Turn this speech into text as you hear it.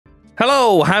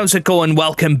Hello, how's it going?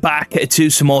 Welcome back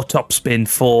to some more Top Spin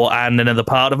 4 and another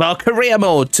part of our career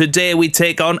mode. Today we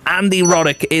take on Andy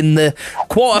Roddick in the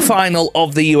quarterfinal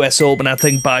of the US Open. I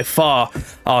think by far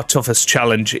our toughest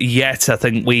challenge yet. I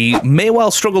think we may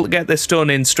well struggle to get this done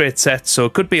in straight sets, so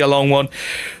it could be a long one.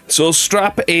 So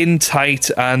strap in tight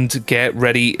and get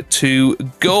ready to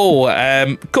go.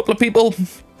 Couple of people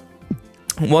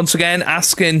once again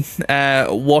asking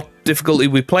what difficulty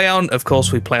we play on. Of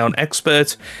course, we play on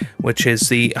Expert, which is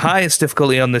the highest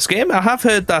difficulty on this game. I have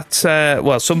heard that,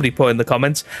 well, somebody put in the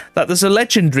comments that there's a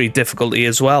legendary difficulty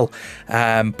as well.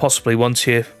 Possibly once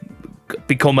you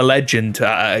become a legend,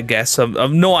 I guess.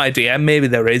 I've no idea. Maybe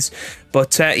there is.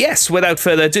 But yes, without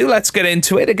further ado, let's get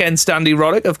into it against Andy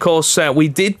Roddick. Of course, we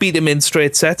did beat him in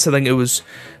straight sets. I think it was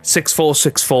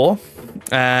 6-4,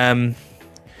 6-4.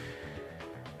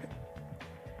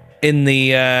 In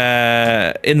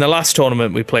the last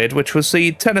tournament we played, which was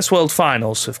the Tennis World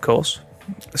Finals, of course.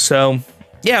 So,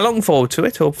 yeah, looking forward to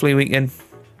it. Hopefully we can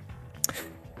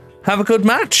have a good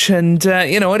match. And,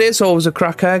 you know, it is always a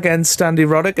cracker against Andy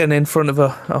Roddick, and in front of a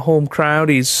home crowd.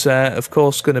 He's, of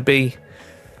course, going to be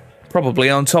probably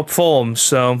on top form.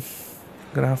 So, I'm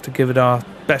going to have to give it our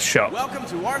best shot. Welcome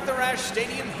to Arthur Ashe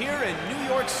Stadium here in New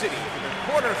York City for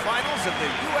the quarterfinals of the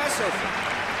US Open.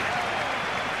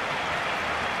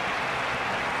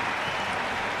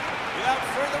 Without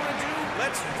further ado,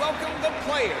 let's welcome the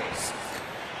players.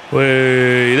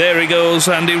 Way, there he goes,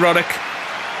 Andy Roddick.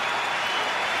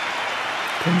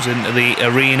 Comes into the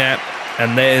arena,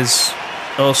 and there's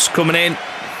us coming in.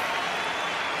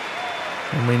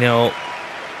 And we know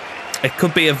it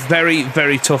could be a very,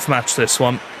 very tough match, this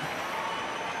one.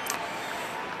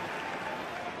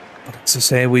 But as I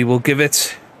say, we will give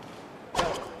it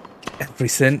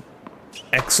everything.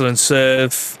 Excellent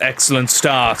serve, excellent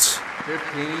start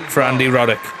for Andy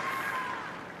Roddick.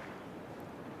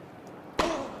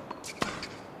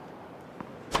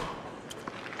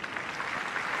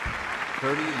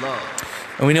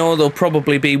 And we know there'll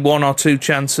probably be one or two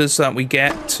chances that we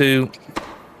get to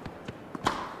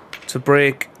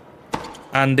break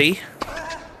Andy,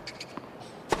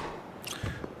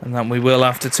 and then we will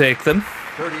have to take them.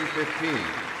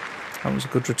 30-15. That was a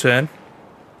good return.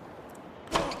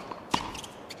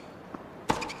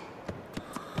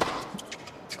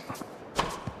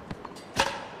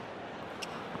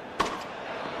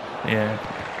 Yeah.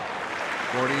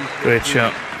 40-15. Great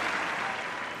shot.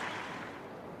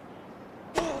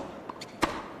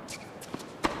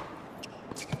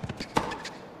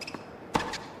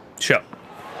 Shot.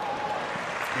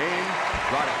 Game,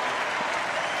 Roddick.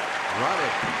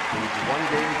 Roddick needs one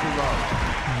game to love.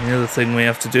 The other thing we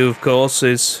have to do, of course,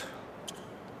 is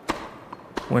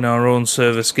win our own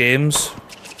service games.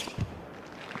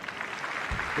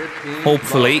 15,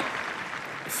 Hopefully, love.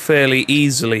 fairly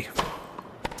easily.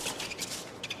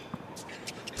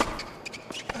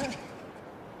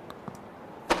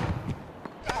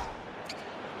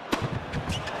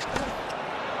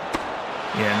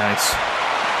 Yeah, nice.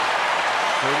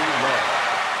 30 love.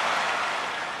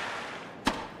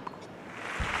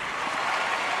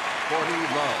 40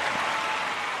 love.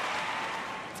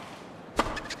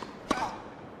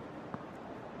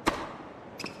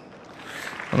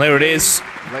 And there it is.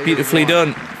 Beautifully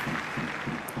done.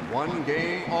 One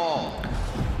game all.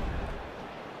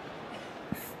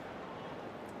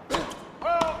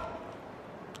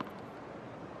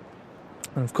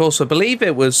 And of course, I believe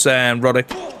it was Roddick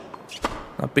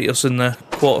that beat us in the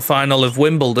quarterfinal of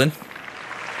Wimbledon.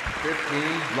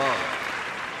 15 love.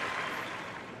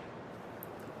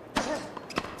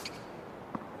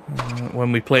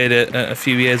 When we played it a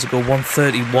few years ago,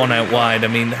 131 out wide. I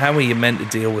mean, how are you meant to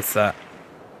deal with that?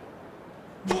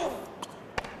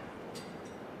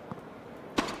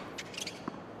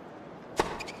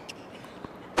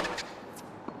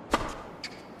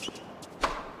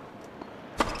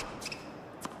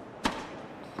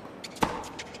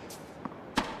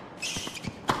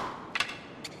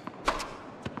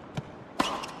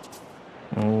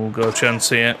 Oh, got a chance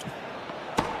here.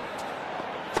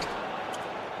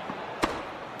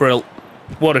 Brill.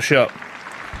 What a shot.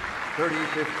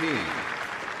 30-15.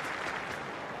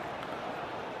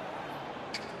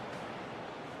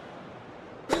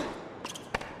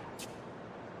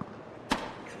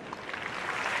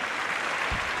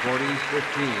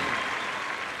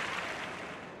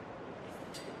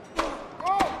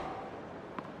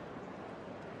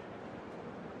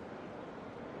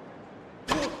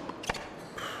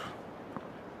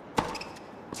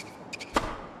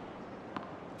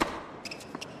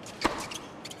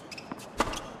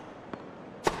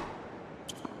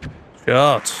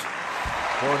 Shot.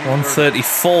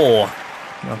 134.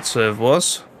 That serve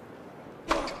was.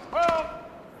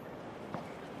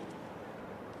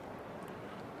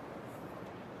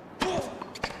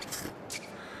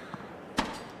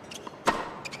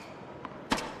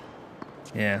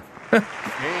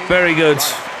 Very good.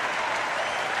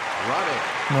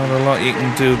 RODDICK. Not a lot you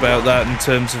can do about that in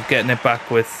terms of getting it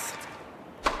back with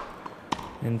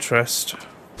interest.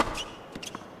 15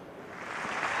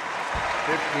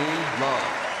 love.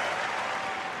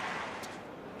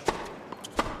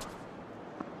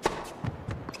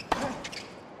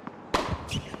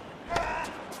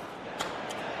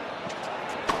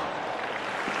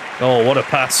 Oh, what a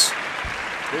pass.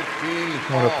 15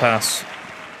 What a all. pass.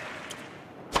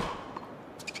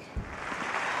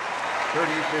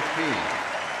 30-15.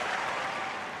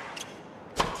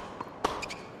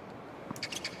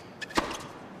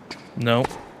 No.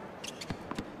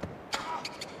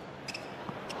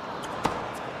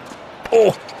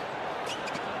 Oh!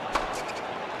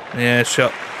 Yeah,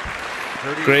 shot.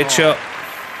 30 Great all. shot.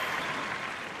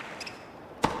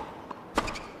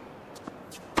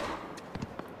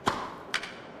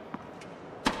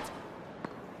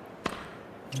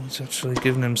 He's actually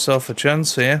giving himself a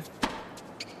chance here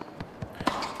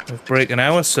of breaking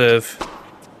our serve.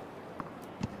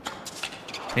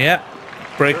 Yeah,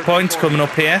 break point coming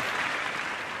up here.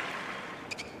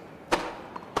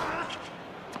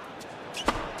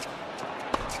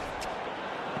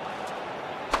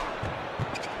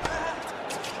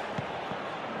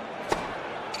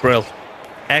 Brill.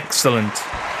 Excellent.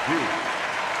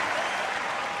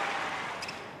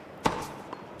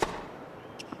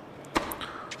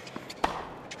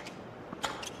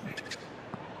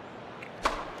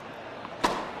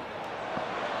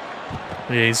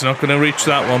 Yeah, he's not going to reach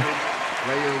that one.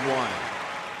 Player one.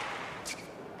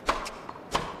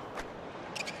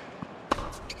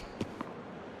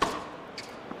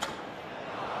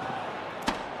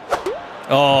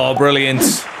 Oh, brilliant.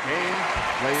 Game.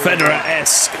 Player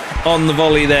Federer-esque on the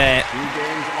volley there.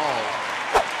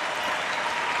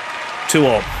 2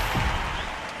 games all. 2-all.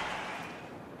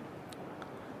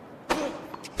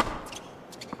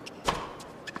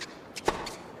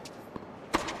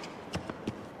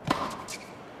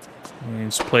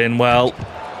 He's playing well. 15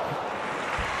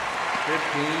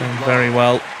 Playing love. very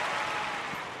well.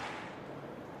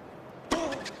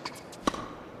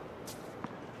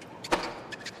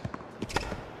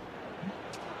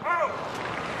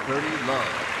 Love.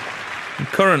 And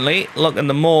currently, looking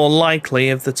the more likely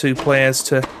of the two players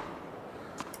to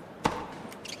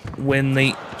win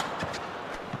the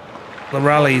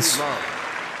rallies. Love.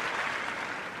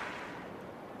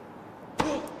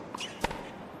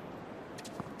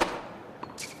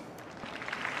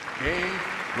 Game.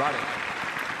 RODDICK.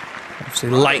 Obviously,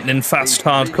 lightning fast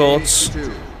hard courts.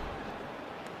 2.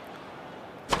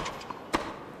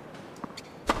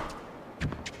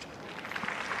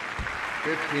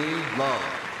 Love.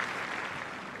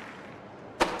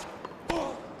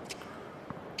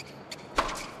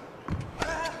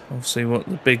 Obviously, what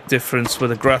the big difference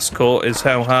with a grass court is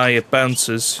how high it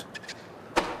bounces.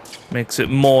 Makes it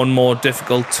more and more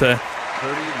difficult to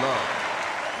 30 love.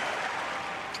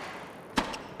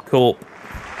 cope.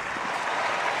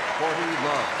 40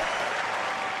 love.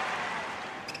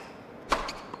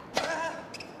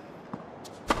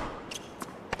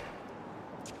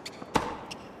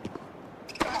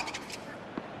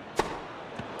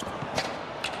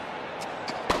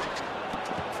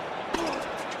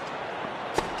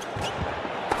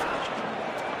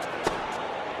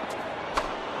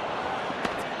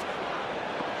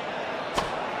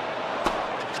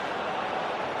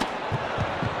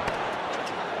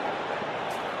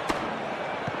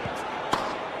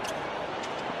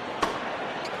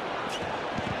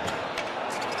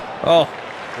 Oh,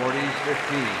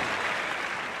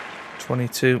 40-15.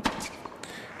 22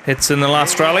 hits in the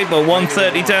last rally, but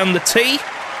 130 down the tee.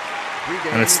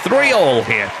 And it's 3-all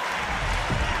here.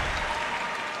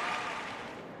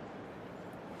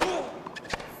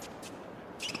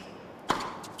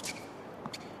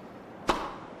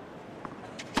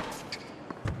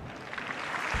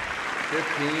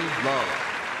 Love.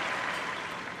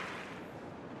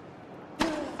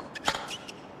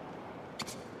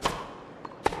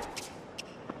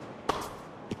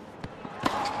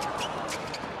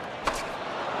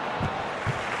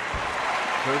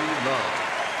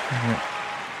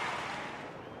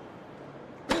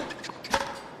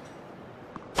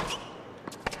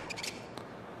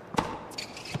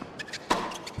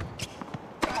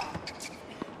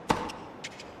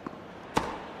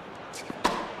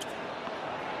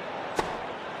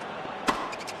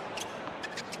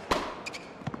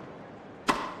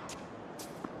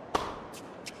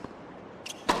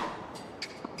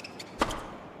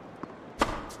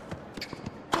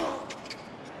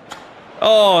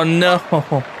 Oh no!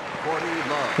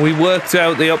 We worked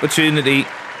out the opportunity,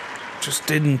 just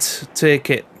didn't take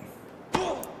it.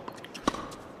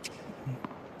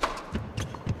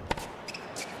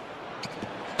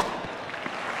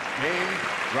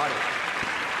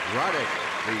 Roddick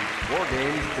leads 4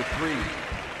 games to 3.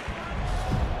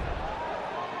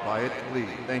 Quiet, please.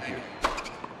 Thank you.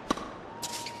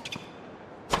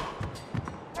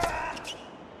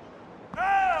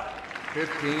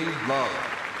 Love.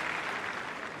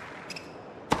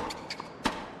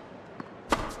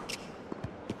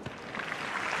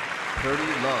 30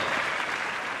 love.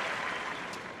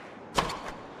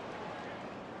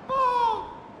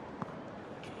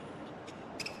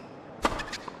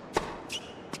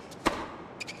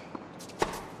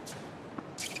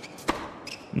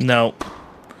 No.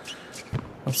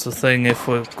 That's the thing, if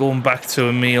we're going back to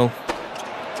a meal,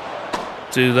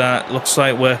 do that. Looks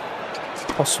like we're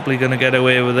possibly going to get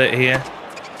away with it here.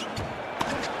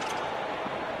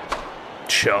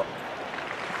 Shot.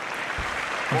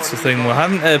 That's the thing, we're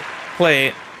having to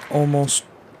play almost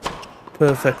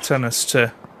perfect tennis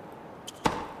to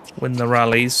win the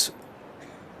rallies.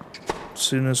 As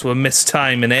soon as we're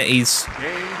mistiming it, he's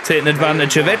taking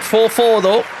advantage of it. 4-4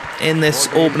 though in this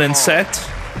opening set.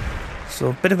 So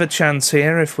a bit of a chance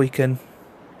here if we can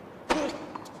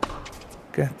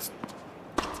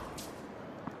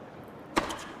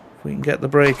get the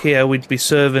break here, we'd be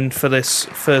serving for this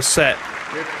first set.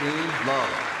 15 love.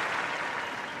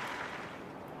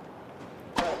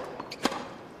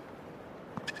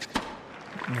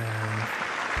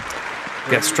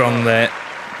 Get strong there.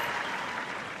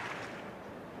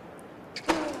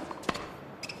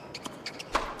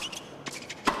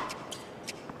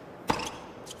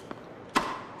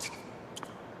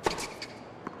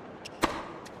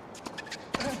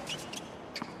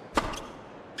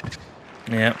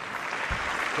 Yeah.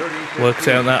 Worked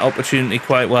out that opportunity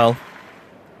quite well.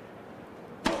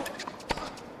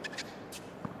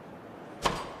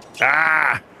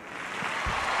 Ah!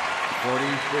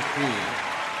 40-15.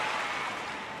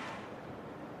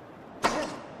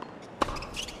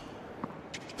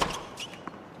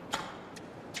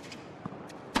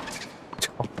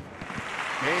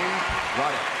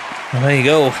 Well, there you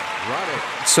go.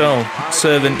 So,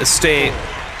 serving to stay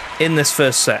in this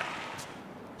first set.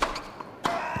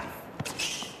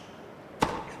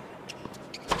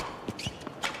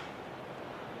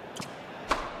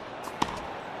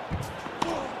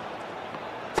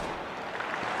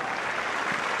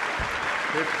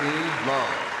 Love.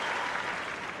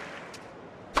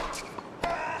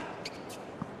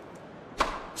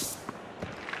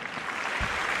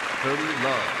 30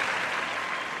 love.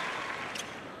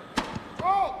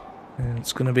 And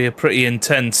it's going to be a pretty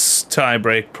intense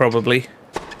tiebreak, probably.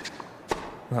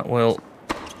 That will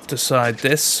decide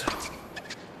this.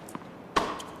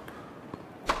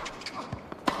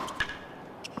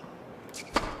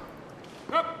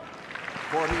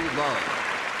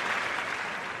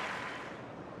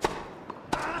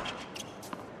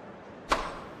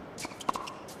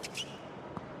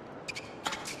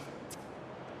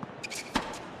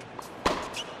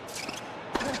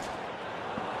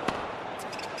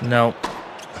 No.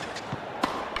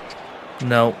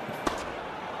 No.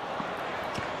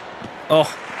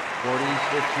 Oh.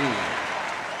 40-15.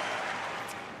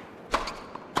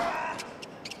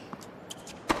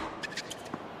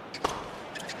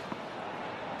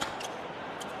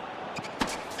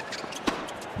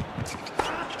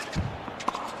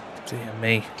 Dear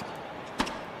me.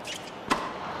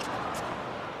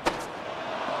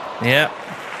 Yeah.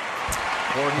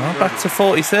 Well, back to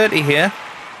 40-30 here.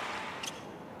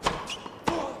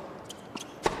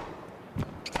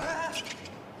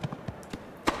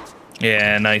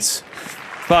 Yeah, nice.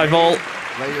 5-all.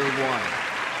 Player 1.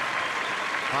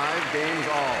 5 games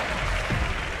all.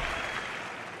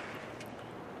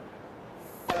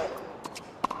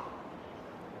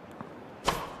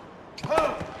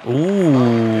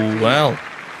 Ooh, well.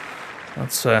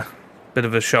 That's a bit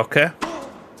of a shocker.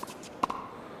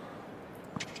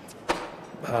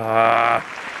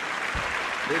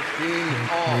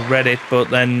 We read it, but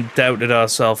then doubted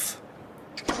ourselves.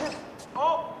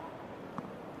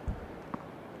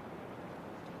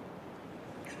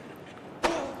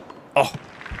 Oh,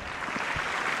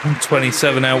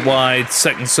 127 out wide,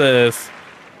 second serve.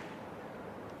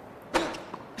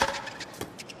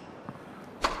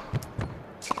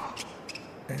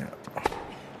 Yeah.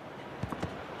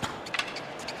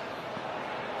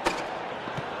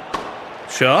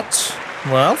 Shot.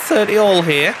 Well, 30 all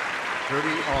here. 30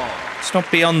 all. It's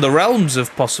not beyond the realms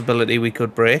of possibility we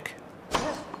could break.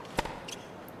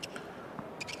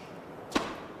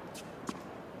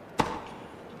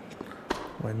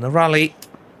 Win the rally.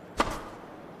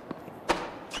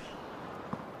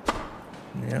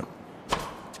 Yep.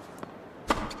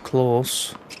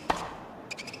 Close.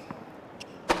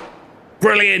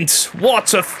 Brilliant!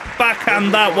 What a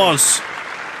backhand that was!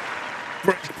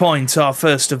 Break point, our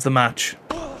first of the match.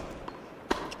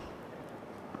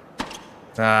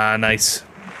 Ah, nice.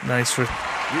 Nice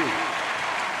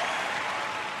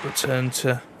return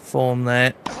to form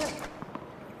there.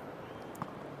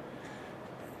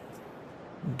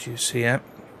 Did you see it?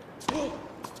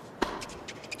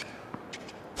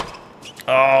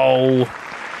 Oh,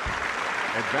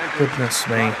 goodness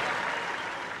me.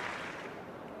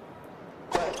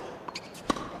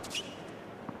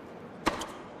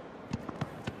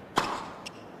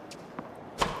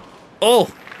 Oh!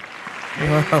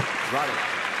 Wow.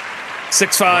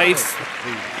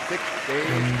 6-5.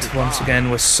 And once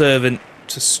again, we're serving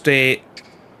to stay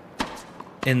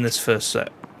in this first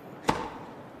set.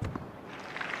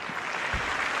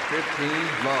 15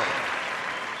 love.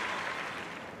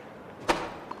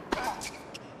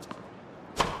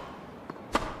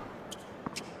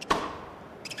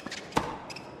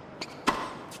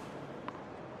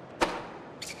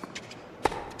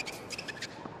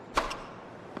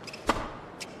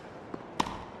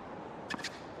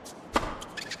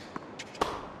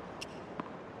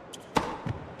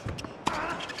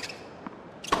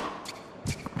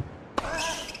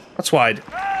 That's wide.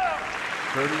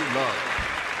 30 love.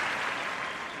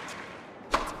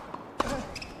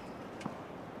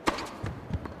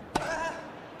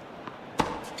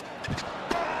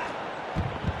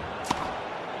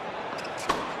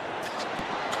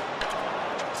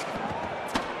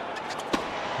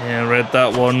 Yeah, I read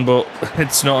that one, but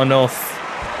it's not enough.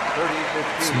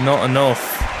 30-15. It's not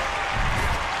enough.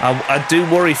 I do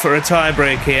worry for a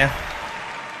tie-break here.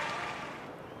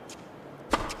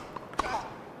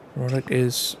 Roddick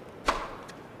is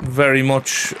very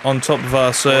much on top of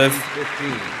our serve.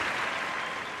 15.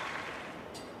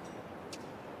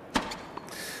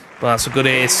 But that's a good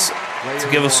ace to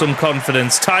give us some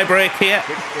confidence. Tie-break here.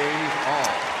 6 games all.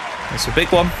 That's a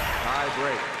big one. Tie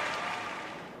break.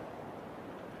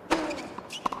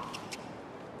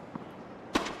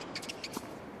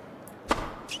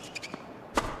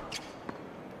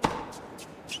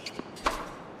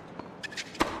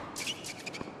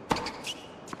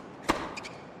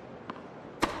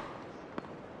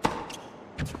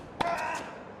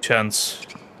 Chance.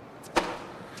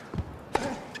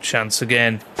 Chance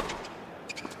again.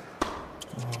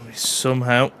 Oh, he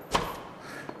somehow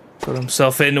got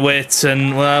himself into it,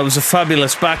 and well, it was a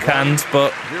fabulous backhand,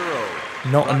 but 0.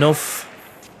 not enough.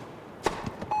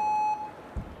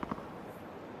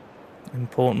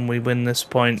 Important we win this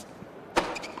point.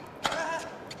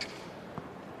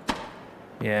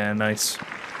 Yeah, nice.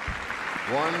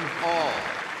 1 all.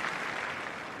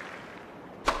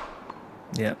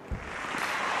 Yeah.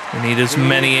 We need as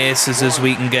many aces as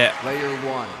we can get. Player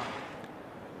 1.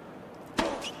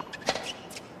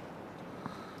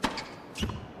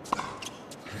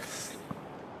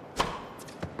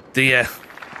 Dear.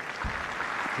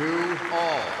 2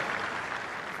 all.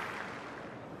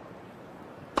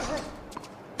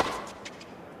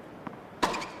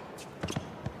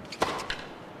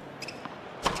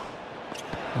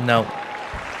 No. 3-2.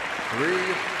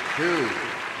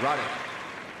 RODDICK.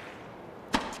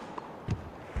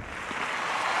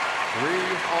 3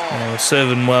 all. Yeah, we're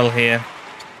serving well here.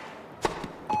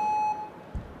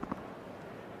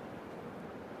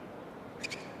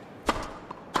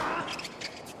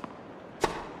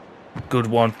 Good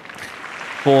one.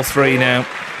 4-3 now.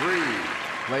 3.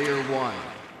 Player 1.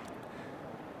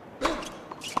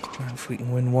 And if we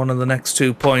can win one of the next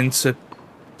 2 points, it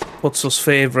puts us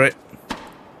favourite.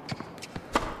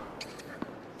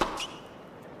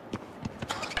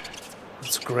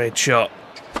 That's a great shot.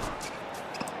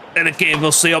 And it gave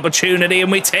us the opportunity, and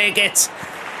we take it.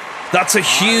 That's a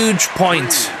huge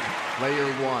point. 3. Player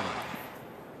 1.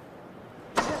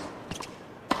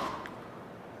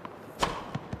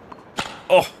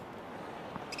 Oh.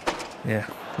 Yeah,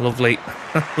 lovely.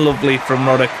 Lovely from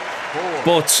RODDICK. 4.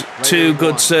 But 2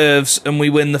 good serves, and we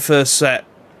win the first set.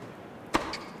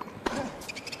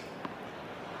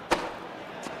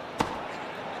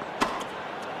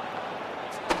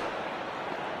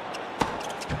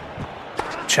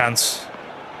 Chance.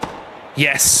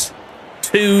 Yes.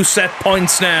 2 set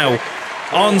points now.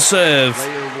 On serve.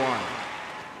 Player 1.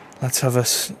 Let's have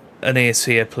an ace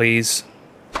here, please.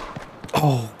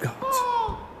 Oh, God.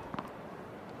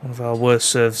 One of our worst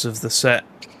serves of the set.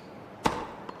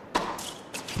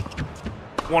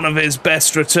 One of his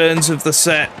best returns of the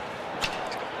set.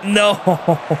 No.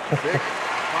 6-5.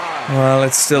 Well,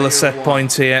 it's still a set Player 1.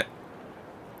 point here.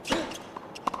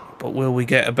 But will we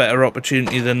get a better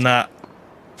opportunity than that?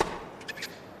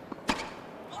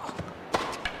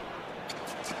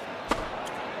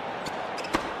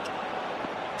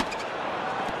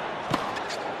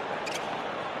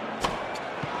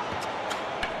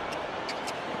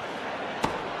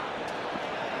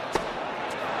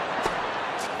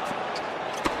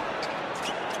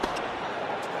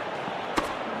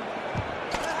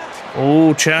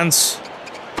 Oh, chance.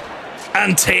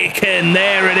 And taken.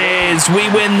 There it is. We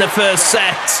win the first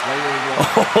set.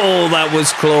 Oh, that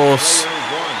was close.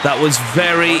 That was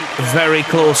very, very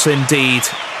close indeed.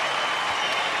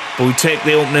 But we take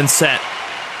the opening set.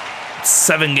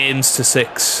 7 games to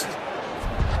 6.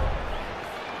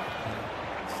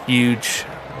 Huge.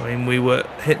 I mean, we were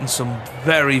hitting some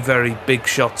very, very big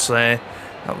shots there.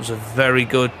 That was a very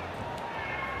good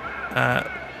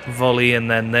volley, and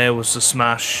then there was the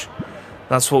smash.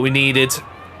 That's what we needed.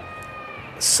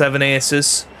 7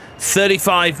 aces,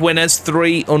 35 winners,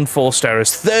 3 unforced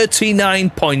errors, 39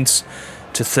 points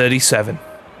to 37.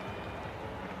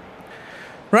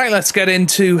 Right, let's get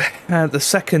into the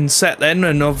second set then,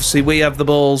 and obviously we have the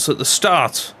balls at the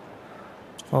start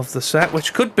of the set,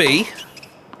 which could be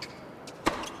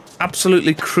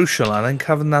absolutely crucial. I think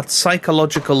having that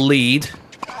psychological lead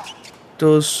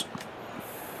does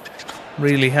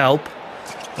really help.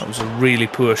 That was a really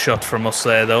poor shot from us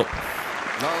there, though.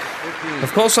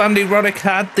 Of course, Andy Roddick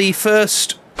had the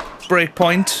first break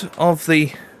point of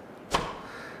the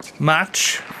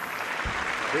match.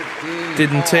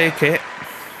 Didn't take it.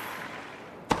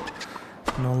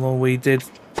 And although we did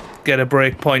get a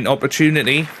break point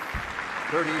opportunity,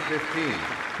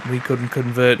 30-15. we couldn't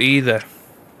convert either.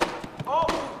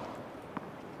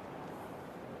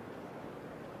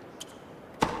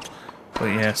 But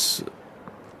yes,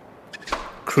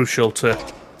 crucial to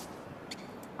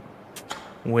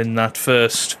win that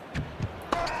first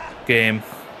game.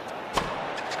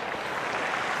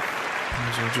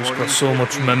 We've just got so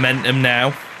much momentum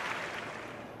now.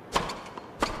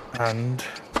 And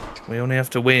we only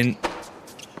have to win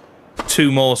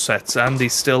 2 more sets. Andy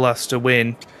still has to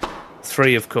win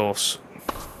 3, of course.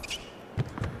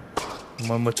 And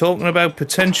when we're talking about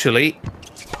potentially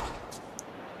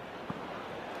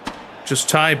just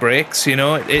tie breaks, you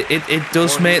know, it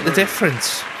does make the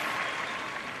difference.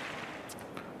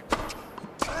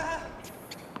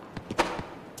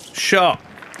 Shot.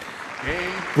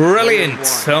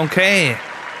 Brilliant. Okay.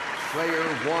 Player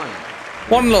 1.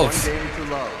 1 love. 1 game to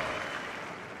love.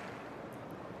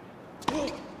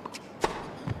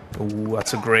 Ooh,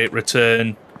 that's a great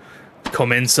return.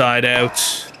 Come inside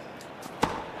out.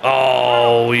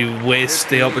 Oh, we waste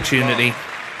the opportunity.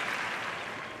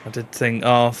 I did think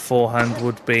our forehand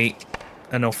would be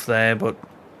enough there, but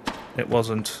it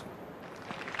wasn't.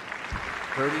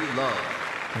 30 love.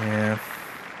 Yeah.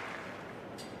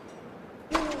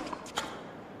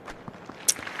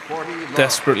 40 love.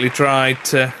 Desperately tried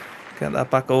to get that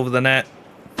back over the net.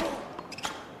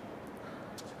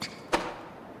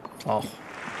 Oh.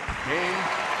 Game,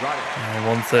 RODDICK.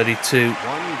 132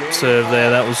 1 game serve there.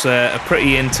 all. That was a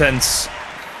pretty intense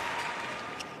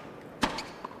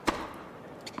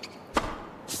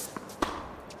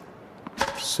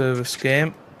service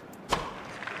game.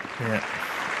 Yeah.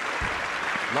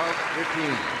 Love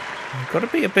 15. Got to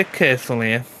be a bit careful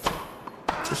here.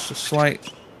 Just a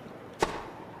slight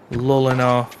lull in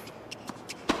our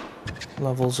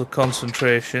levels of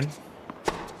concentration.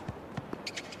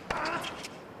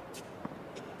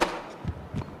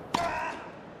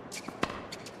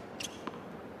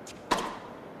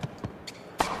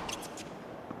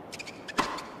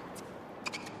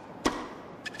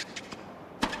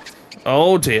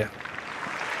 Oh dear.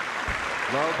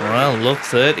 Well, look,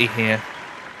 30 here.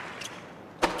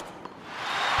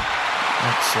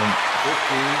 Excellent.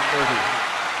 15-30.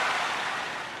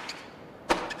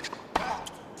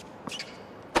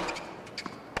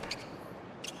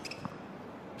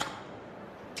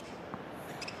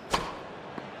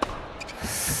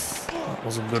 That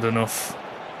wasn't good enough.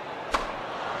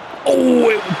 Oh,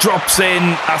 it drops in.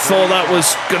 I thought that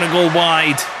was going to go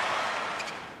wide.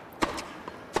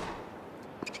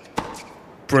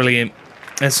 Brilliant.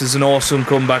 This is an awesome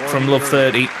comeback from Love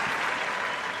 30.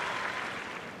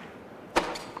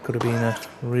 Could have been a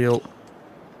real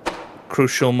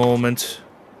crucial moment.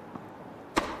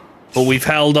 But we've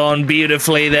held on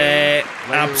beautifully there.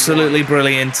 Absolutely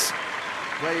brilliant.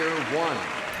 Player 1.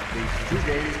 These 2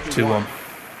 games to 2-1.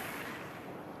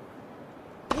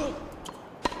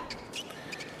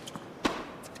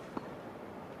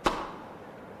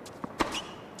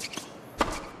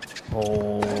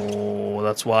 Oh,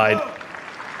 that's wide.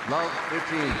 Love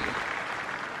 15.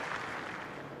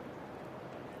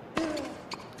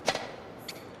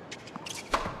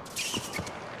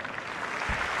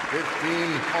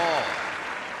 All.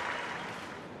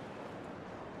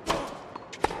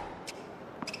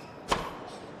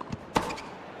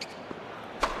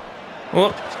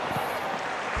 Whoop.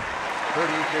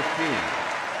 30-15.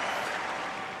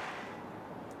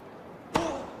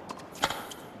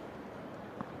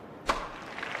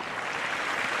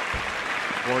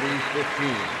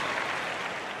 40-15.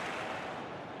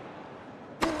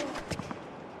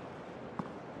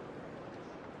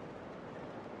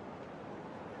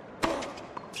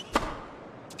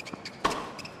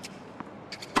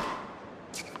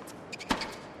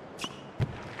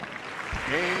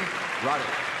 Game,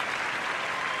 RODDICK.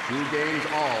 2 games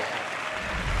all.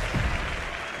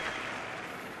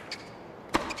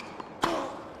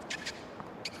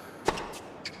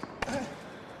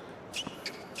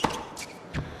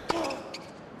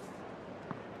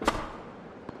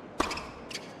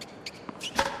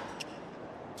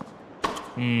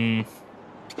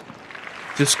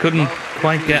 Just couldn't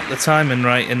quite get the timing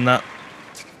right in that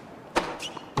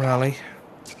rally.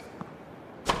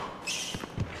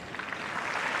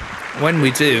 When we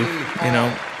do, you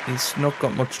know, he's not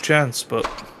got much chance, but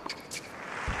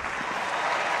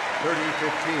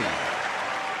 30-15.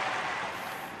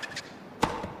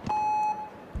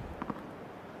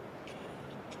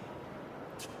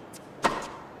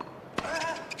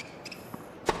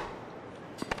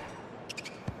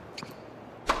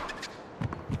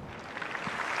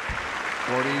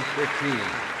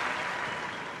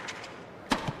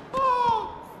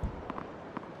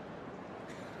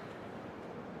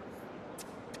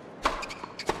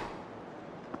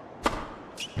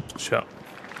 shot.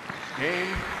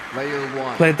 Game, player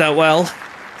 1. Played that well.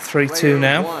 3-2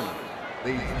 now.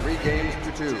 Player 1 leads 3 games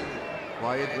to 2.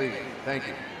 Quiet lead. Thank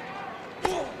you.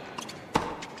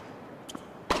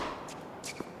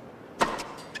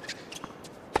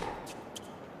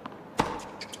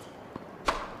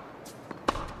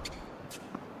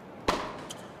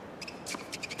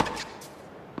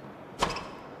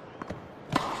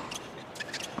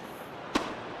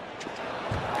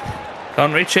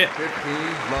 Can't reach it. 15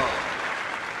 love.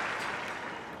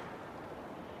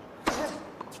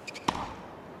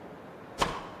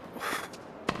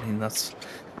 I mean, that's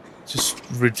just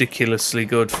ridiculously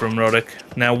good from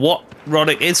RODDICK. Now, what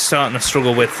RODDICK is starting to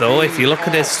struggle with, though, if you look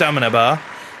at his stamina bar,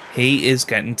 he is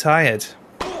getting tired.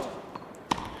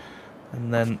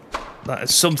 And then that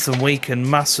is something we can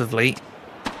massively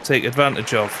take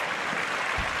advantage of.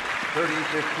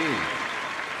 30-15.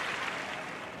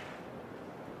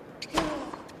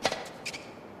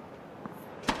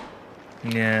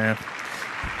 Yeah,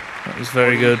 that was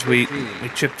very good. We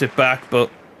chipped it back, but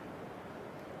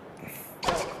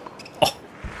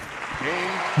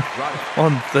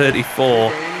on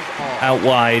 34 out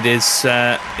wide is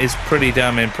pretty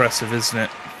damn impressive, isn't it?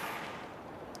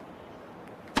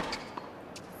 15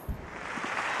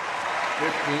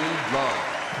 love.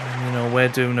 And, you know, we're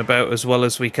doing about as well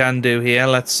as we can do here.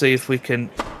 Let's see if we can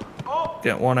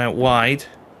get one out wide.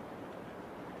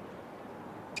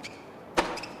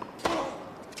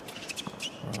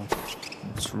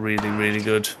 Really, really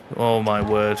good. Oh my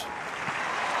word. 15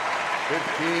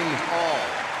 all.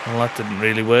 Well, that didn't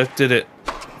really work, did it?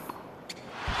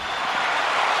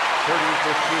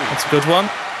 30-15. That's a good one.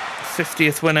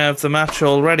 50th winner of the match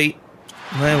already.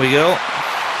 There we go. 40-15.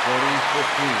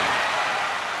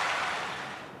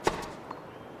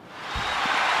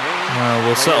 Well,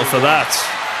 we'll settle for that.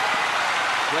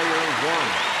 Player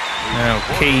 1. Now,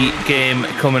 key game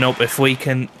coming up if we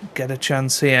can get a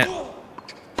chance here.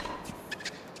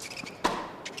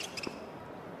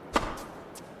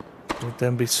 Would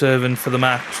then be serving for the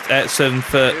match, serving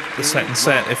for the second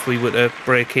set if we were to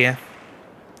break here.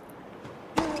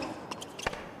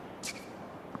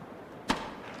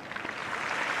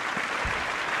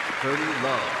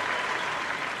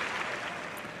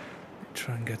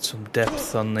 Try and get some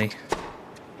depth on these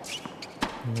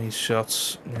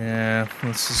shots. Yeah,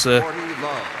 this is a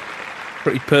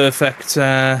pretty perfect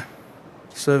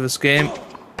service game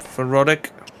for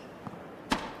RODDICK.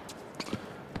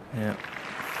 Yeah.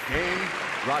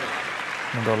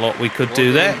 Not a lot we could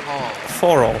do there.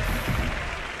 4 all.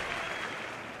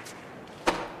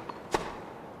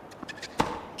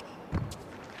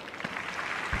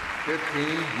 The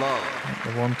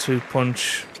 1-2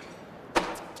 punch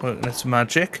working its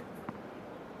magic.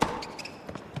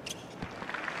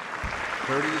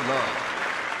 30 love.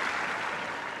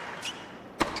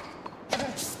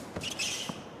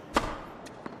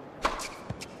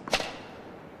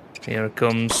 Here it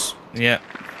comes. Yeah.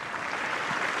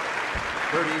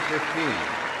 30-15.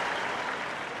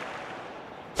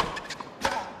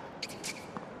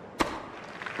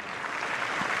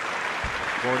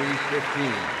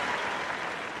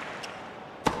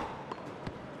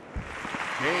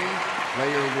 Game,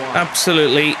 player 1.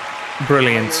 Absolutely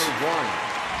brilliant. Player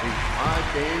 1 leads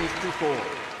 5 games to 4.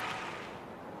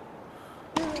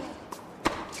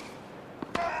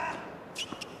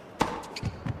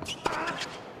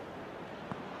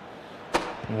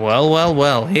 Well, well,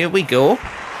 well. Here we go.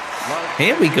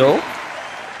 Here we go.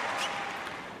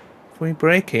 If we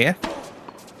break here,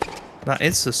 that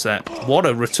is the set. What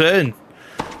a return.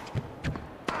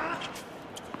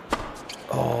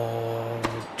 Oh,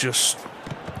 just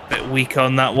a bit weak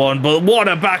on that one. But what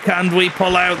a backhand we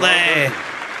pull out there.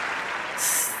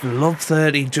 Love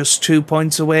 30, just 2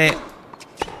 points away.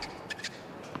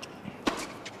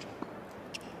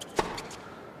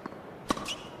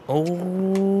 Oh,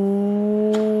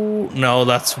 no,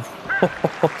 that's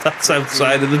that's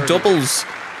outside of the doubles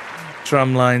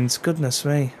tram lines. Goodness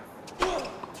me.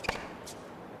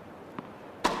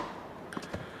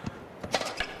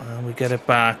 And we get it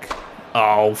back.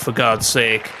 Oh, for God's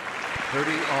sake.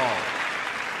 30 all.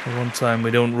 The one time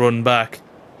we don't run back.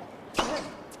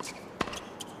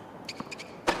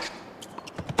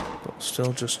 But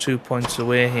still just 2 points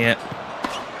away here.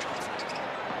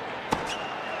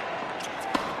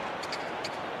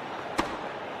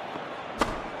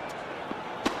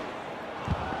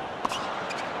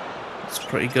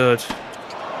 Pretty good.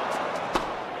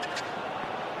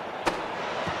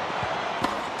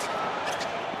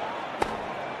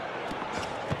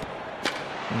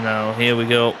 No, here we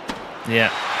go. Yeah.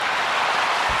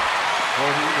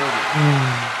 40,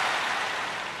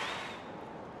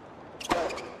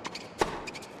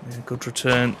 Yeah, good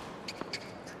return.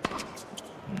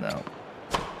 No.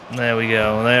 There we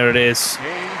go. There it is.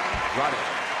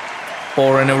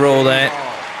 4 in a row there.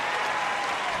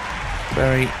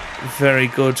 Very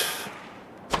good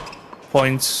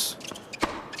points.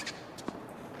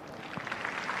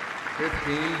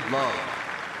 15 love.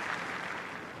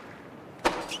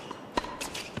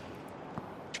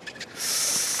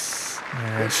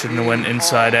 Yeah, shouldn't have went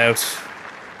inside out.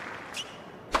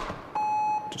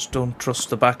 Just don't trust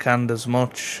the backhand as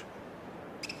much.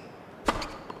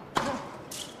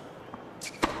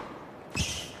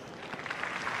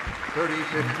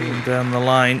 30-15. Down the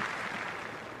line.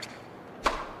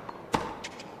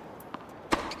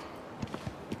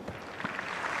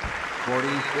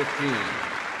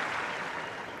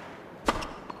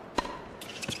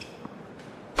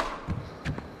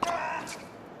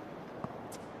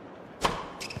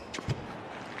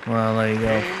 Well, there you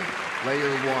go. Player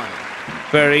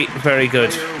 1. Very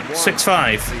good.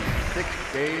 6-5.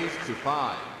 6 games to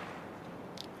 5.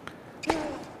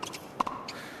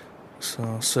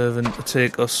 So serving to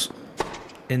take us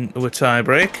into a tie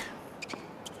break.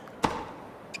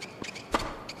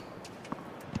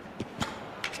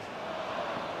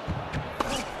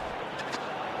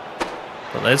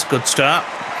 But there's a good start.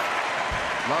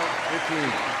 Love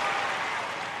 15.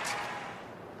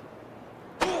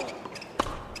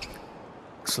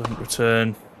 Excellent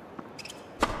return.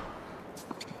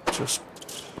 Just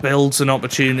builds an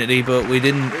opportunity, but we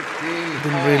didn't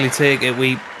really take it.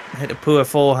 We hit a poor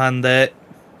forehand there.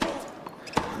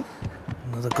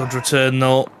 Another good return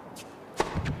though.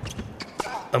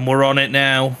 And we're on it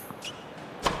now.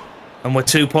 And we're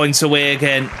 2 points away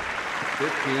again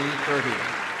 15-30.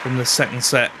 from the second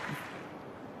set.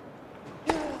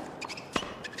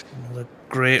 Another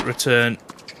great return.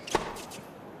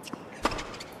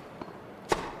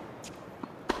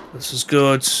 This is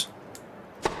good.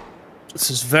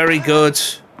 This is very good.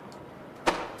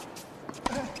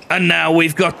 And now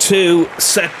we've got 2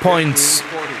 set points.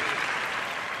 15-40.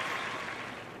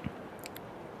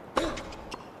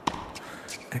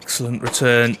 Excellent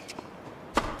return.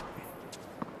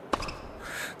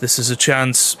 This is a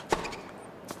chance.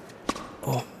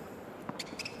 Oh.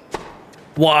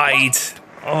 Wide.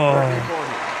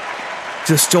 Oh.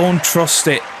 Just don't trust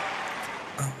it.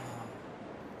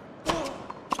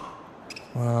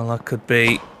 Well, that could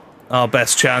be our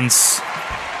best chance.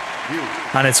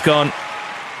 And it's gone.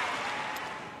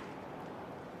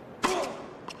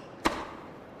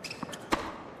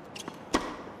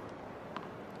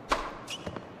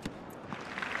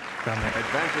 Damn it.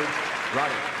 Advantage,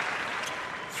 RODDICK.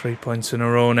 3 points in a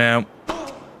row now.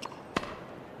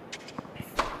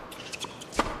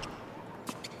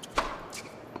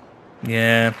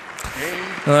 Yeah.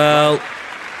 Well,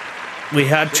 we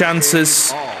had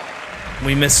chances.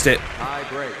 We missed it.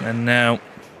 And now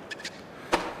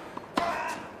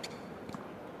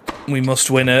we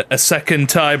must win a second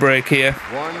tiebreak here.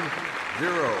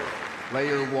 1-0.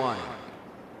 Player 1.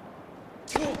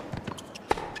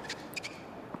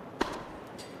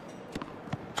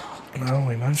 Well,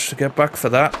 we managed to get back for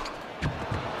that.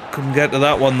 Couldn't get to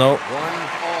that one though. 1-all.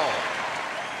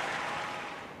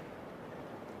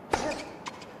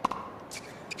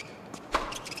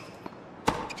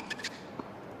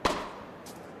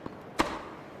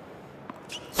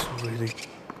 It's a really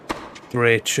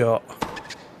great shot.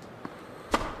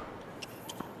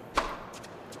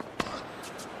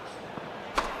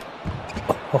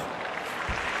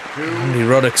 Andy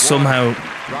Roddick somehow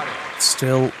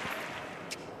still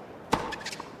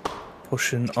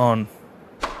pushing on.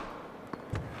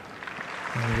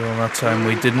 There we go, that time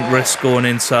we didn't risk going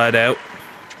inside out.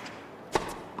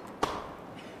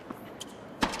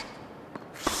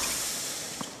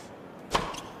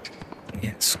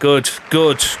 Yes, good,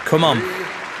 good. Come on.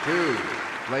 3-2.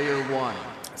 Player 1.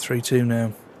 3-2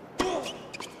 now.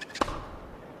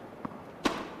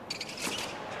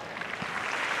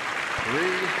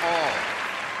 3-all.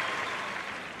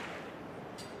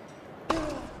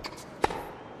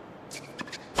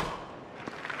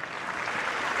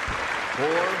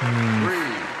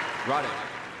 Roddick.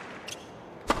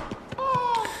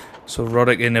 So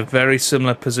Roddick in a very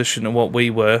similar position to what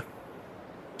we were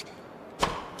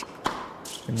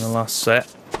in the last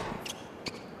set.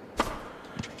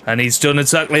 And he's done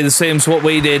exactly the same as what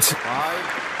we did.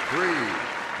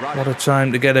 5-3. What a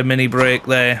time to get a mini break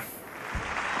there.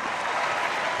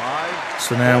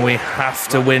 So now we have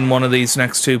to win one of these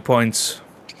next 2 points.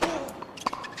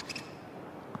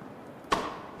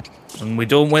 And we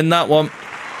don't win that one.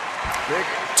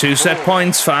 2 set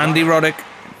points for Andy Roddick.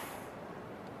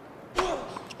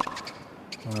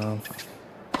 Well.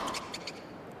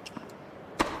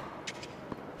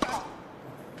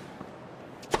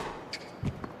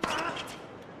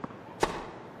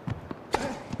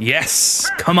 Yes,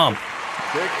 come on. 6-5.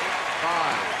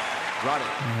 Roddick.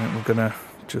 Right, we're gonna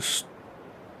just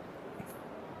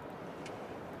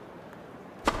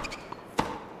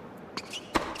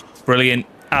brilliant,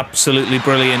 absolutely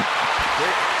brilliant.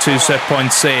 2 set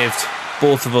points saved.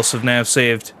 Both of us have now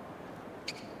saved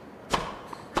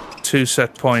 2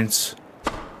 set points.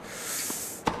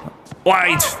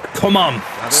 Wide, come on,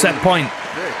 set point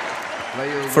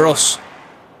for us.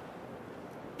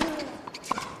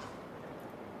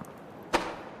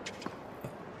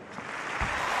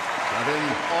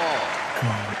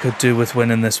 Could do with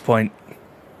winning this point.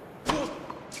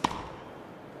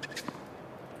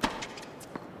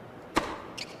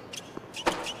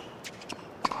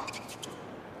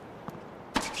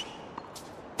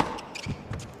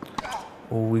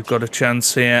 Oh, we've got a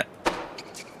chance here.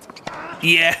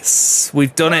 Yes,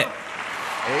 we've done it.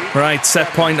 Right, set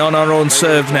point on our own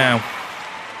serve now.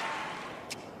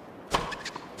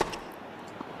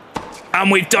 And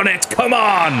we've done it, come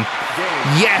on!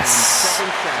 Yes!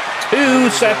 2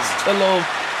 sets to love.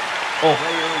 Oh.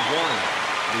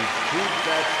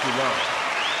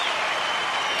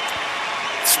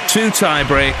 It's 2 tie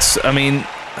breaks. I mean,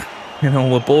 you know,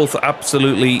 we're both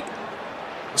absolutely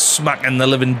smacking the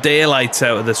living daylights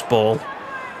out of this ball.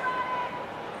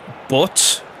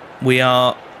 But we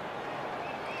are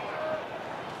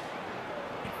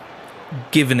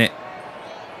giving it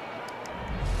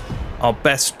our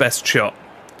best shot.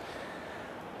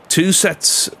 2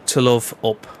 sets to love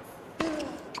up.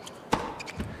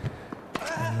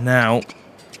 And now,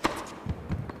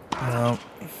 well,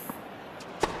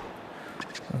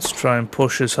 let's try and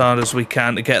push as hard as we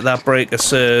can to get that breaker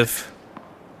serve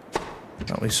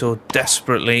that we so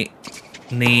desperately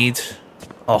need.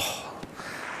 Oh,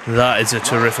 that is a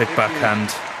terrific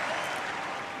backhand.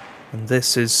 And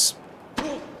this is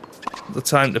the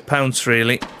time to pounce,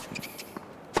 really.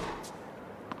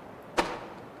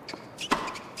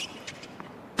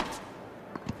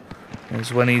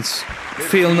 Is when he's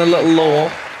feeling a little low.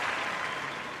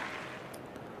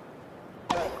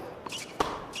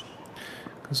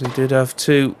 Because he did have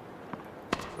 2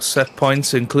 set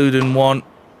points, including 1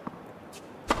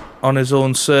 on his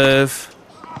own serve.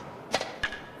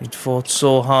 He'd fought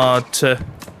so hard to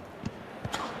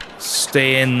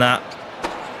stay in that,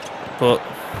 but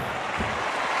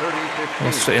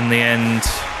lost it in the end.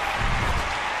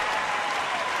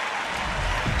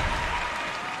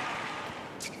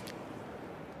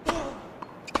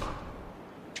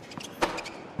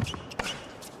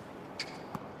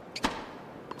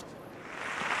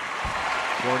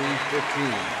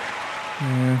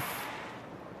 Yeah.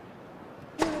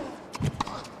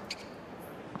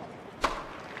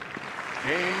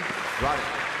 Game,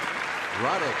 Roddick.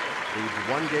 Roddick leads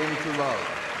 1 game to love.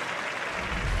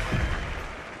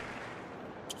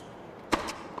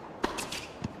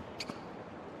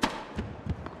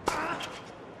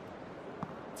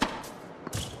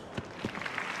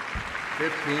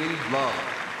 Love.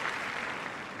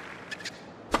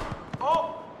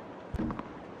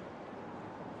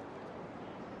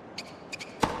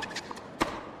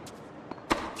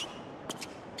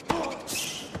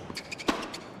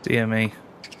 Dear me.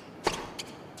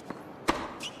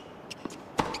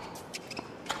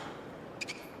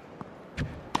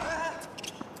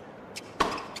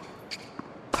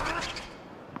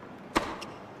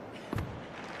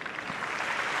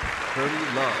 30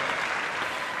 love.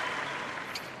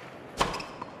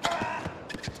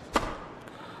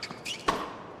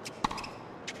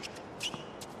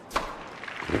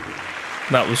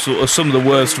 That was sort of some of the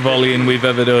worst volleying we've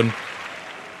ever done.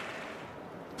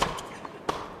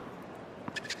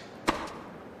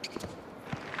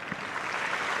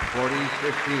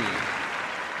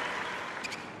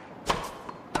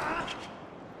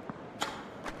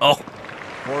 Oh.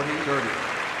 40-30.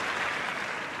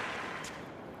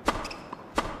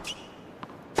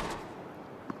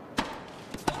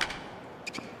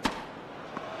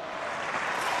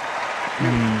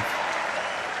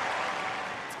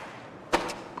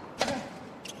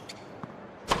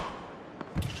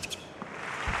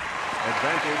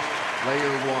 Advantage,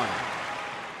 player one.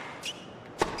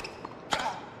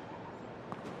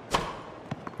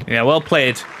 Yeah, well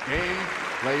played. Game,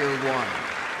 player one.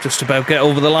 Just about get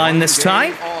over the line this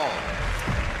time.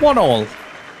 1-1.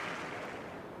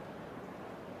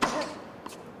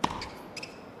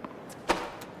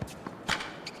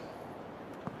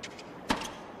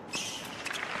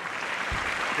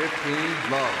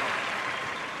 Love.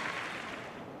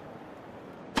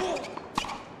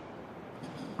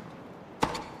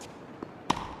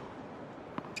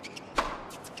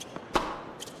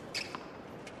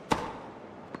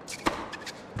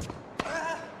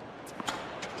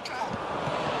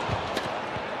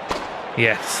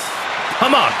 Yes.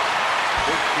 Come on.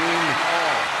 15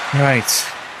 all. Right.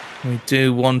 We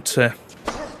do want to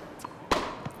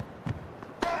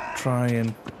try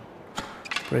and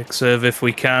break serve if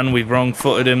we can. We've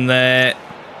wrong-footed him there.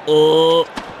 Oh,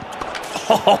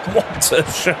 what a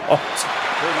shot.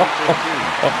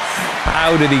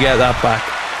 How did he get that back?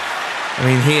 I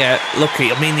mean, here,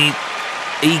 lucky. I mean,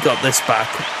 he got this back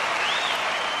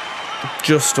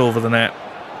just over the net.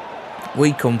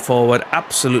 We come forward,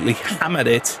 absolutely hammered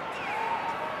it,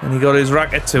 and he got his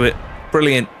racket to it.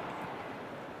 Brilliant.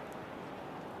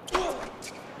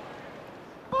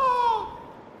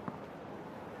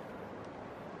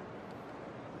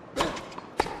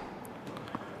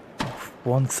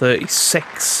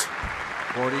 $136.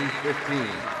 40-15.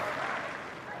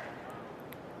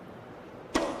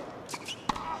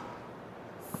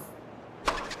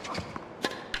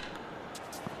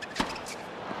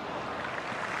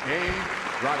 Game,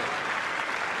 RODDICK.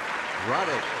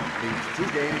 RODDICK leads 2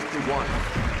 games to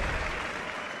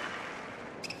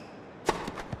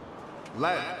 1.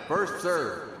 Left, first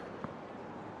serve.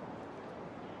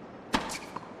 15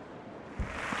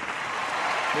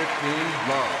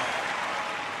 love.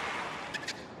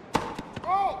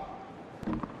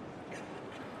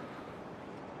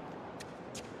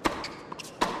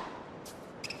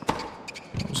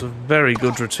 It was a very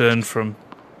good return from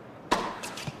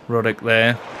RODDICK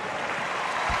there.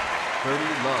 30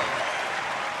 love.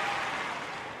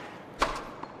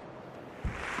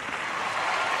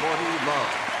 40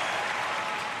 love.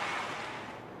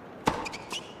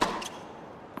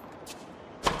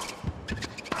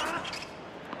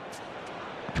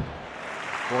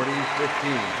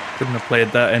 Couldn't have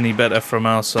played that any better from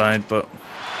our side, but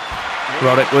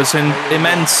RODDICK was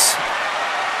immense.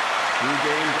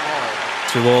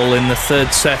 2-2 in the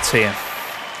third set here.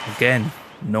 Again,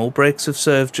 no breaks of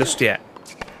serve just yet.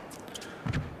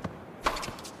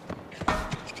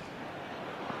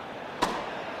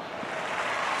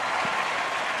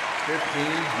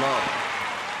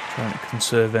 Trying to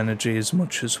conserve energy as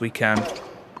much as we can. 30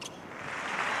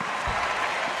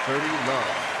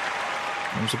 love.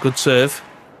 That was a good serve.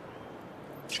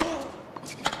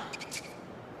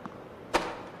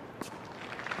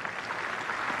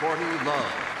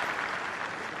 Love.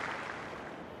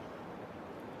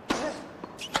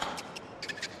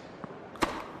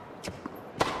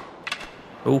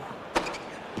 Oh.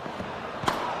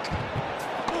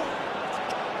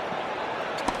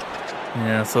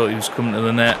 Yeah, I thought he was coming to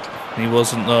the net. He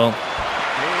wasn't, though.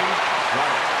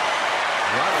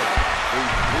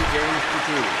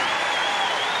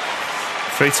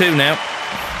 3-2 now.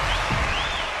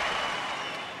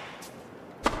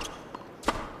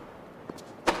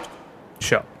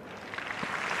 Shot.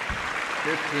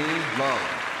 15 love.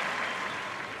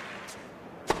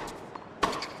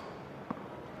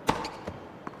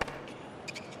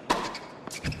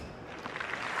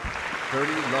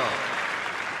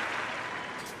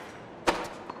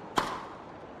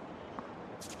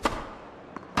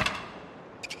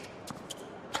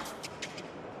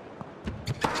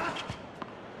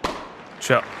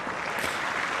 Shot.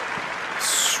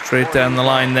 Straight down the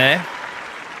line there.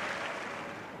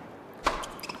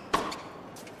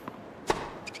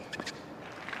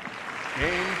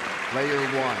 Game, player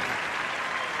one.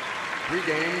 3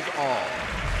 games all.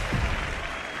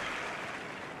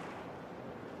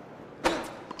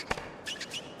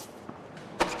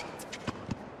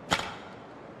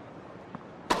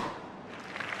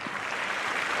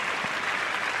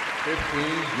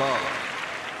 love.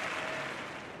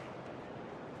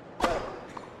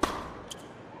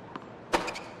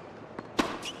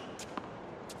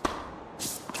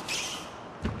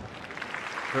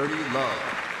 Love.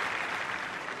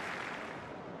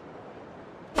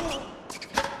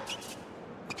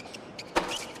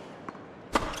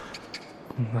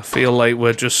 I feel like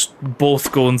we're just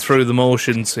both going through the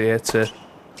motions here to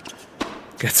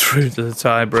get through to the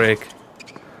tie break,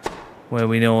 where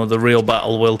we know the real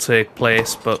battle will take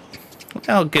place, but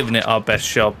we're giving it our best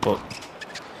shot, but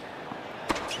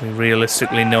we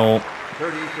realistically know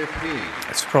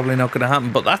 30-15. it's probably not going to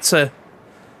happen, but that's a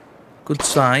good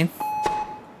sign.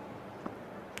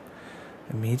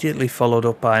 Immediately followed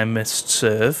up by a missed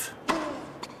serve.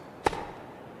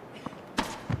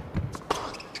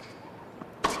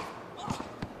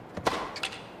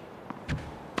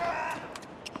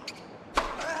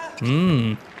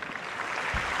 30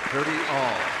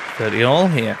 all. 30 all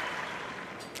here.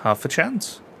 Half a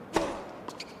chance.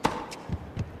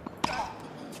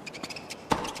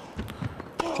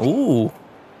 Ooh.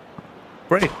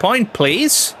 Break point,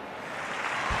 please.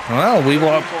 Well, we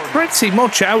were pretty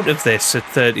much out of this at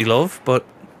 30 love, but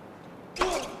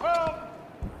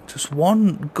just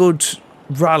one good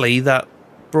rally that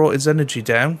brought his energy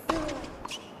down.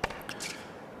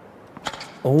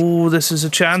 Oh, this is a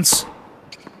chance.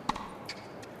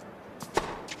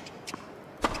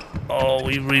 Oh,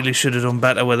 we really should have done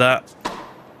better with that.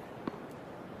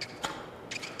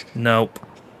 Nope.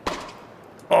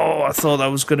 Oh, I thought that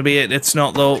was going to be it. It's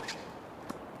not, though.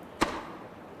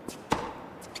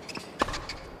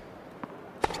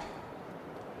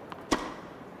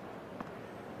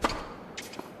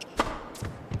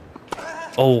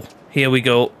 Oh, here we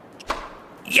go.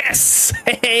 Yes!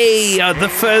 Hey! The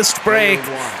first break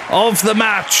of the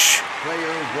match.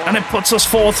 And it puts us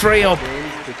 4-3 up.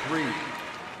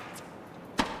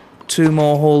 2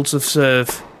 more holds of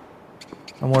serve.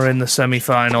 And we're in the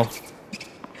semi-final.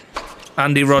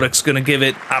 Andy Roddick's going to give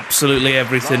it absolutely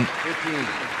everything to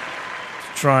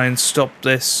try and stop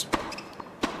this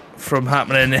from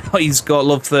happening. He's got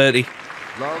love 30.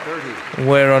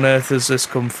 Where on earth has this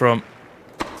come from?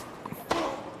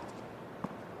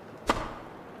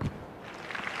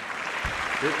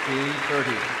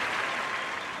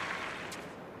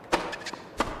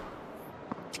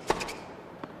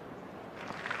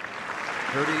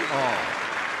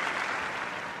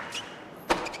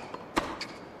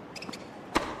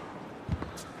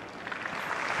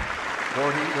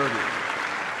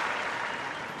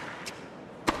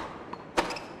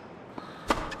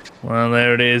 Well,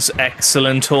 there it is.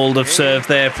 Excellent hold of serve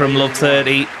there from Love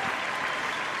 30.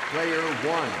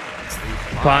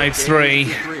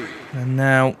 5-3. And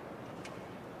now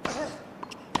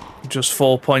just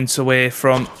 4 points away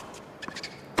from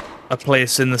a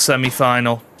place in the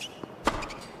semi-final.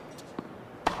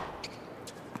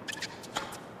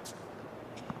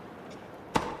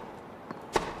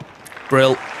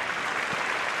 Brill.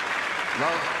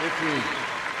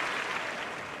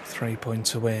 3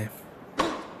 points away.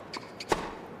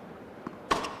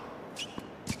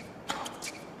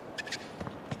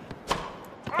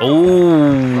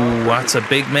 Oh, that's a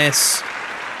big miss.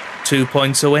 2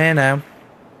 points away now.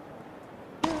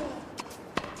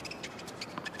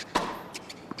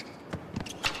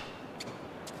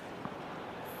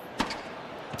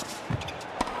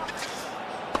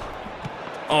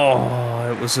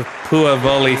 Oh, it was a poor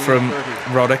volley from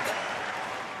Roddick.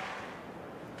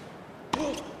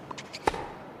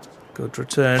 Good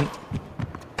return.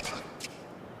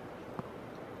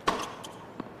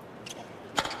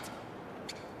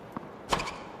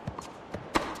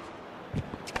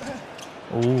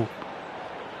 Ooh.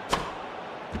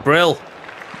 Brill.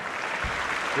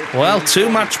 Well, 2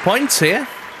 match points here.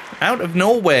 Out of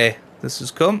nowhere, this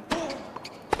has come.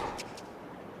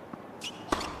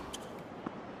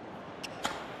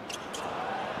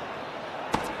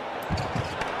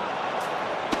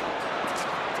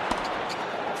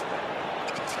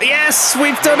 Yes,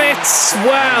 we've done it.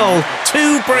 Well,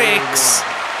 2 breaks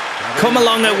come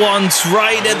along at once,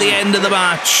 right at the end of the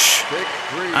match.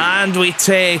 And we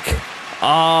take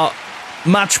our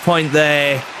match point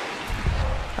there.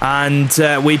 And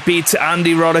we beat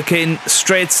Andy Roddick in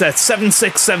straight sets,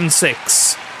 7-6,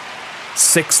 7-6,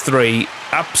 6-3.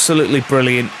 Absolutely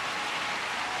brilliant.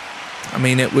 I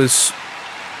mean, it was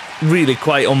really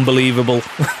quite unbelievable,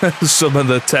 some of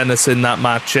the tennis in that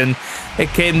match. And it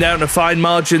came down to fine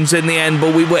margins in the end,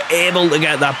 but we were able to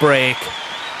get that break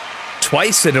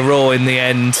twice in a row in the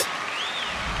end.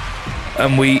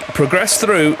 And we progressed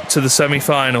through to the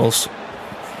semi-finals,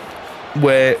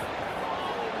 where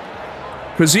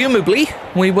presumably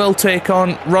we will take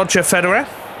on Roger Federer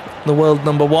the world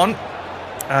number one.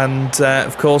 And,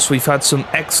 of course, we've had some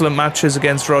excellent matches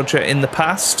against Roger in the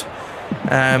past.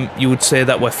 You would say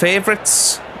that we're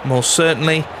favourites, most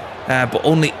certainly. But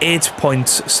only 8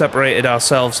 points separated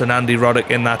ourselves and Andy Roddick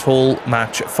in that whole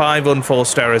match. 5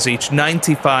 unforced errors each,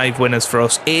 95 winners for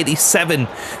us, 87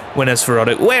 winners for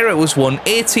Roddick. Where it was won,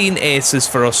 18 aces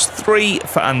for us, 3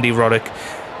 for Andy Roddick.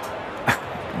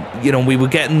 You know, we were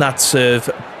getting that serve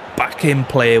back in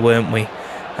play, weren't we?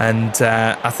 And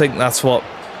I think that's what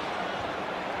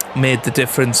made the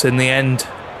difference in the end.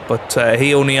 But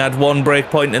he only had 1 break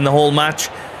point in the whole match,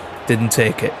 didn't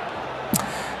take it.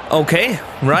 Okay,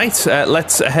 right,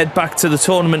 let's head back to the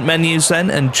tournament menus then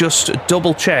and just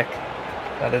double check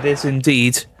that it is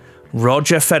indeed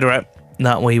Roger Federer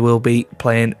that we will be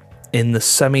playing in the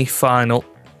semi-final.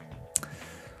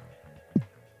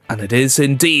 And it is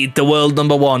indeed the world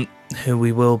number one who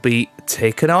we will be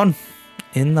taking on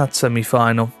in that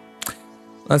semi-final.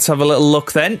 Let's have a little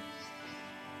look then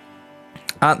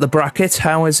at the bracket.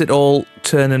 How is it all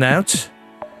turning out?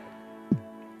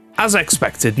 As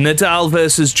expected, Nadal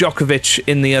versus Djokovic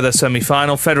in the other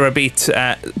semi-final. Federer beat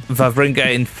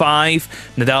Wawrinka in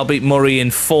 5, Nadal beat Murray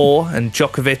in 4, and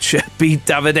Djokovic beat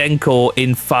Davydenko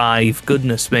in 5.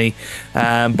 Goodness me.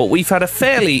 But we've had a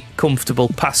fairly comfortable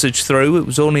passage through. It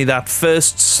was only that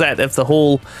first set of the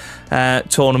whole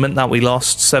tournament that we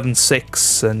lost,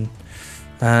 7-6,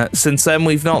 and since then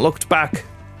we've not looked back.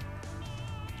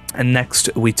 And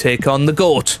next we take on the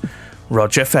GOAT,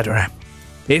 Roger Federer.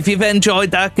 If you've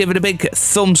enjoyed that, give it a big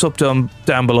thumbs up down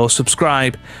below.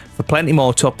 Subscribe for plenty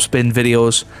more Top Spin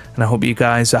videos. And I hope you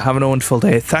guys are having a wonderful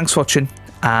day. Thanks for watching,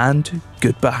 and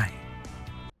goodbye.